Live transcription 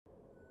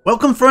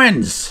Welcome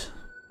friends!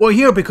 We're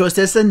here because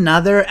there's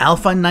another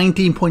Alpha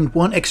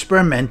 19.1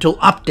 experimental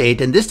update,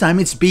 and this time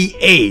it's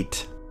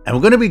B8. And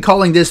we're going to be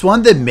calling this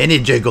one the mini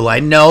jiggle. I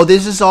know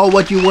this is all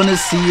what you want to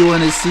see. You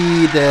want to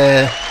see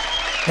the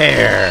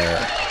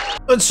hair.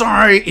 But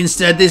sorry,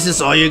 instead this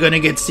is all you're going to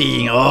get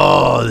seeing.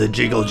 Oh, the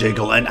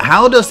jiggle. And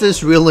how does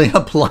this really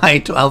apply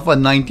to Alpha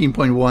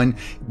 19.1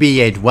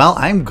 B8? Well,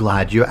 I'm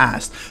glad you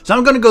asked. So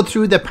I'm going to go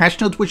through the patch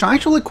notes, which are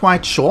actually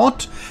quite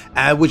short,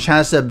 which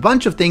has a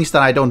bunch of things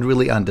that I don't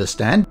really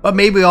understand. But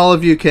maybe all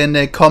of you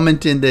can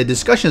comment in the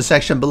discussion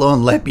section below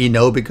and let me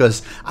know,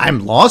 because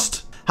I'm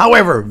lost.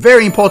 However,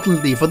 very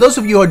importantly, for those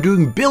of you who are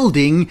doing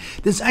building,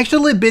 there's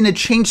actually been a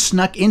change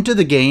snuck into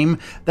the game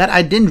that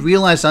I didn't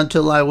realize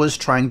until I was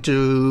trying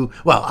to...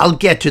 Well, I'll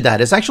get to that.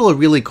 It's actually a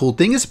really cool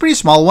thing. It's a pretty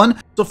small one.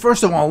 So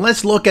first of all,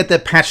 let's look at the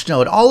patch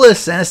note. All it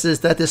says is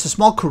that there's a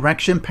small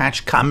correction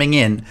patch coming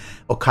in,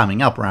 or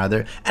coming up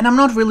rather, and I'm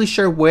not really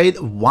sure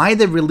why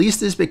they released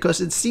this,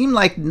 because it seemed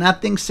like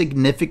nothing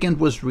significant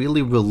was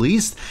really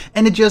released,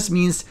 and it just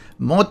means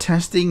more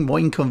testing, more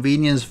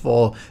inconvenience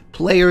for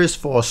players,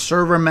 for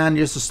server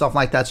managers and stuff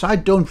like that. So I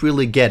don't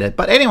really get it.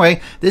 But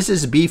anyway, this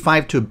is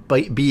B5 to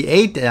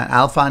B8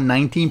 Alpha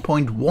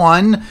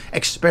 19.1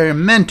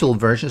 experimental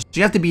version. So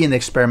you have to be in the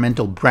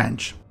experimental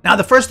branch. Now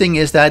the first thing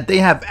is that they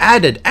have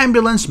added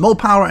ambulance,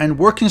 mopar, and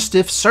working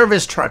stiff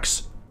service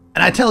trucks.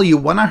 And I tell you,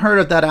 when I heard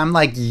of that, I'm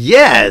like,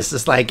 yes!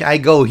 It's like I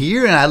go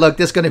here and I look,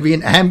 there's going to be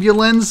an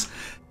ambulance.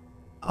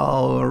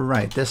 All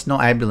right, there's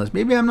no ambulance.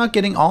 Maybe I'm not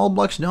getting all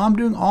blocks. No, I'm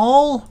doing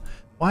all.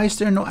 Why is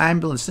there no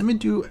ambulance? Let me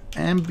do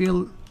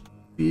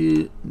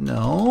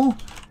no.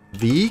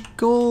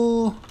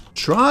 Vehicle,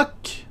 truck.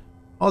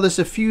 Oh, there's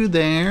a few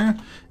there.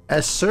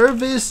 A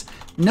service.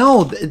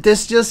 No,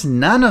 there's just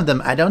none of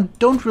them. I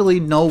don't really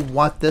know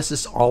what this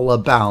is all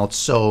about.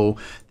 So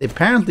they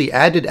apparently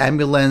added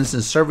ambulance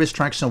and service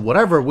trucks and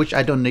whatever, which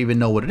I don't even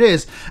know what it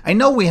is. I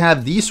know we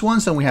have these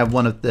ones, and we have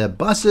one of the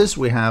buses.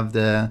 We have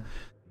the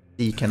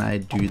can I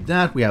do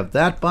that? We have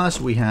that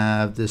bus. We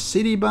have the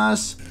city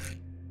bus.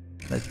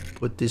 Let's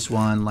put this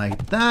one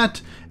like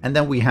that. And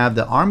then we have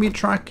the army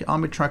truck.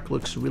 Army truck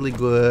looks really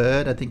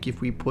good. I think if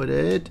we put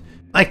it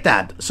like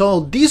that. So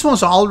these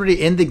ones are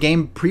already in the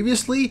game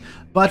previously,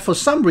 but for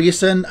some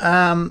reason,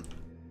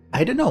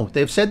 I don't know.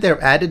 They've said they've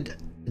added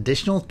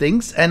additional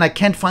things and I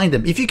can't find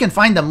them. If you can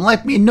find them,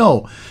 let me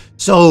know.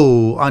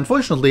 So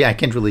unfortunately, I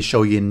can't really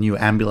show you new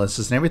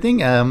ambulances and everything.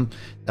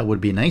 That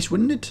would be nice,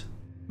 wouldn't it?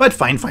 But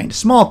fine.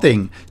 Small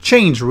thing.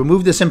 Change.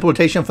 Remove this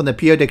importation from the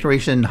PO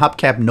declaration.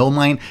 Hubcap no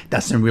line.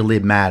 Doesn't really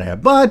matter.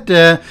 But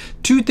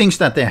two things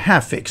that they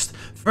have fixed.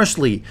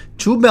 Firstly,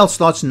 2 belt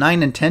slots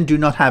 9 and 10 do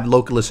not have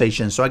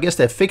localization. So I guess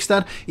they fixed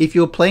that. If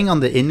you're playing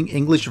on the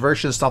English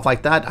version, stuff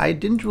like that, I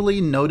didn't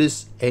really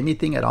notice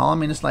anything at all. I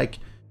mean, it's like,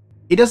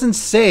 it doesn't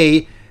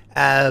say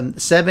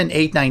 7,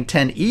 8, 9,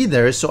 10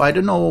 either. So I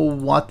don't know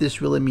what this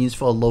really means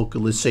for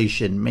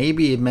localization.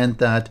 Maybe it meant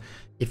that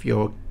if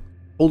you're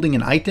holding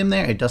an item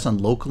there, it doesn't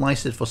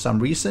localize it for some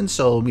reason,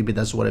 so maybe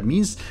that's what it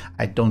means.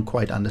 I don't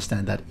quite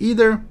understand that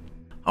either.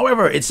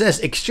 However, it says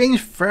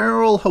exchange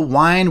feral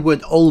Hawaiian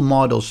with old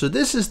model. So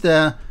this is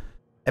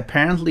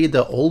apparently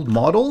the old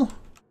model.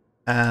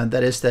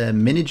 That is the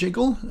mini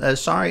jiggle.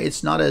 Sorry,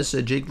 it's not as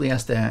jiggly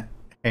as the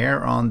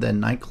hair on the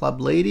nightclub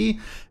lady.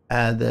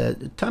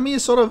 The tummy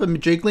is sort of a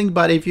jiggling,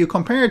 but if you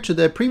compare it to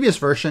the previous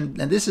version,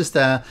 and this is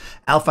the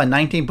Alpha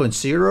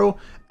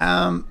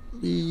 19.0,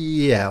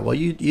 yeah, well,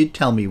 you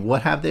tell me,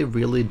 what have they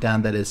really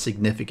done that is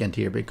significant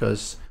here?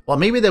 Because, well,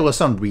 maybe there was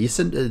some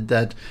reason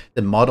that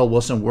the model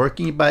wasn't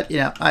working, but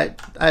yeah,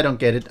 I don't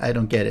get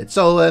it.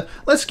 So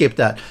let's skip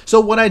that. So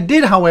what I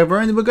did, however,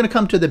 and we're going to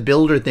come to the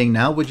builder thing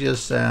now, which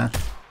is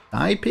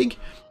die pig.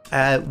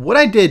 What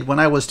I did when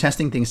I was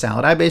testing things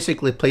out, I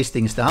basically placed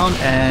things down,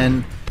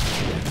 and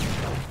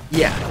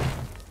yeah,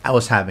 I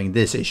was having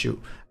this issue.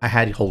 I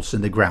had holes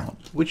in the ground,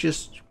 which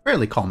is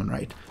fairly common,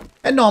 right?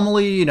 And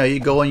normally, you know, you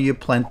go and you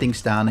plant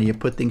things down and you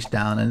put things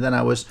down. And then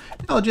I was,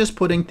 you know, just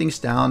putting things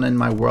down in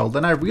my world.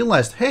 And I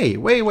realized, hey,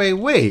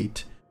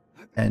 wait.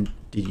 And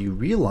did you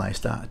realize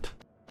that?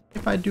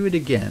 If I do it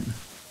again,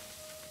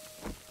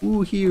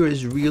 who here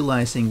is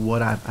realizing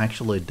what I've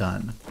actually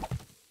done?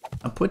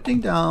 I'm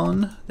putting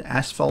down the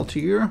asphalt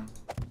here.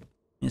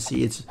 You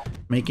see, it's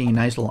making a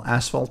nice little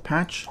asphalt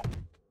patch.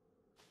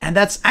 And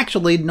that's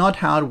actually not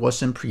how it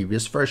was in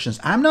previous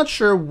versions. I'm not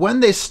sure when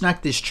they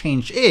snuck this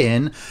change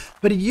in,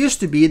 but it used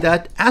to be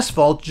that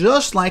asphalt,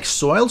 just like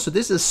soil, so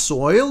this is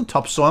soil,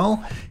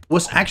 topsoil,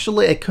 was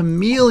actually a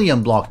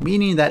chameleon block,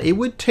 meaning that it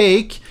would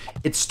take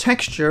its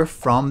texture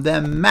from the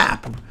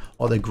map,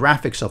 or the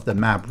graphics of the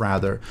map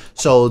rather.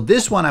 So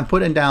this one I'm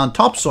putting down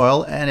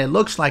topsoil and it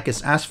looks like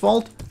it's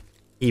asphalt,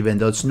 even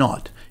though it's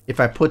not. If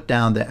I put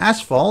down the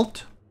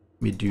asphalt,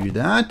 let me do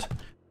that.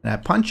 And I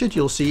punch it,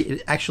 you'll see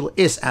it actually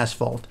is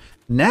asphalt.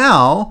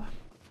 Now,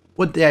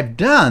 What they have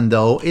done,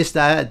 though, is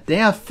that they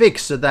have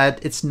fixed so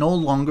that it's no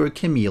longer a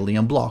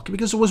chameleon block,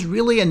 because it was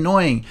really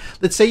annoying.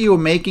 Let's say you were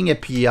making a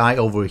PI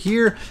over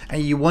here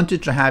and you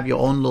wanted to have your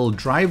own little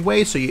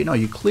driveway, so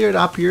you clear it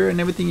up here and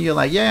everything. You're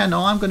like, yeah,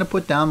 no, I'm going to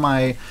put down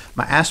my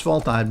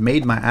asphalt. I've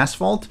made my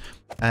asphalt.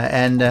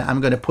 And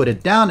I'm going to put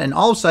it down, and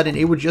all of a sudden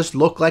it would just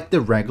look like the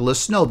regular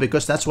snow,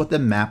 because that's what the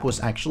map was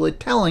actually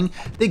telling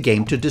the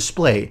game to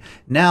display.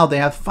 Now they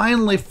have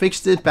finally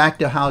fixed it back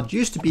to how it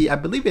used to be, I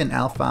believe in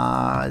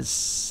Alpha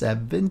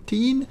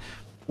 17,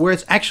 where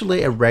it's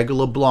actually a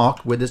regular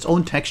block with its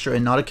own texture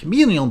and not a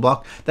chameleon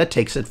block that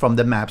takes it from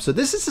the map. So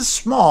this is a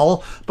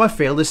small but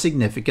fairly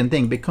significant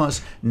thing,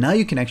 because now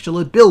you can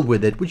actually build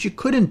with it, which you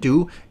couldn't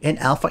do in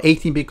Alpha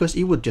 18 because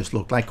it would just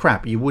look like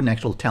crap. You wouldn't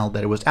actually tell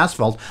that it was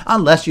asphalt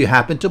unless you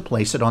happened to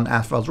place it on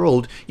asphalt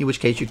road, in which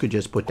case you could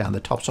just put down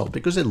the topsoil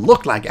because it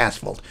looked like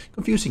asphalt.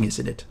 Confusing,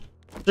 isn't it?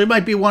 So you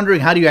might be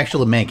wondering, how do you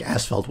actually make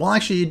asphalt? Well,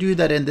 actually you do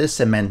that in this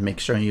cement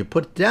mixer, and you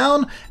put it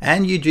down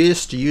and you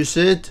just use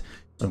it,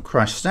 some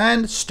crushed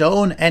sand,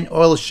 stone, and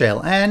oil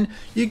shale, and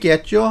you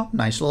get your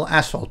nice little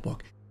asphalt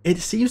block. It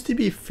seems to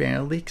be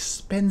fairly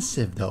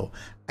expensive, though.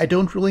 I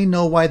don't really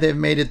know why they've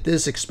made it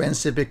this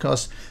expensive,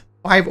 because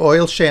 5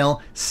 oil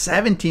shale,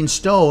 17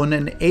 stone,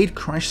 and 8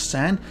 crushed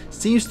sand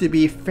seems to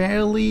be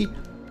fairly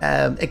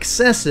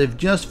excessive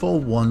just for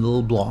one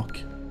little block.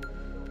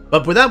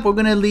 But with that, we're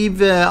going to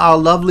leave our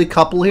lovely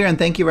couple here, and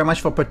thank you very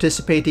much for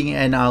participating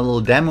in our little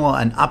demo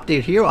and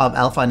update here of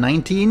Alpha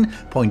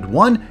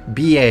 19.1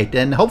 B8.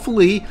 And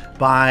hopefully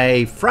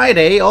by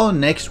Friday or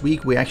next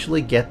week, we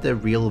actually get the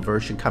real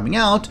version coming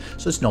out,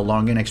 so it's no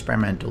longer an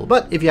experimental.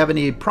 But if you have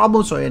any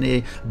problems or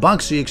any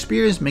bugs you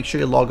experience, make sure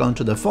you log on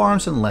to the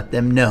forums and let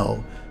them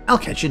know. I'll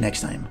catch you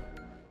next time.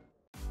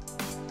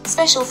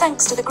 Special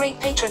thanks to the great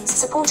patrons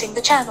supporting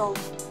the channel.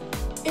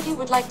 If you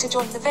would like to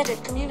join the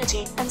Vedui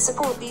community and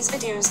support these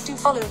videos, do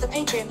follow the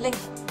Patreon link.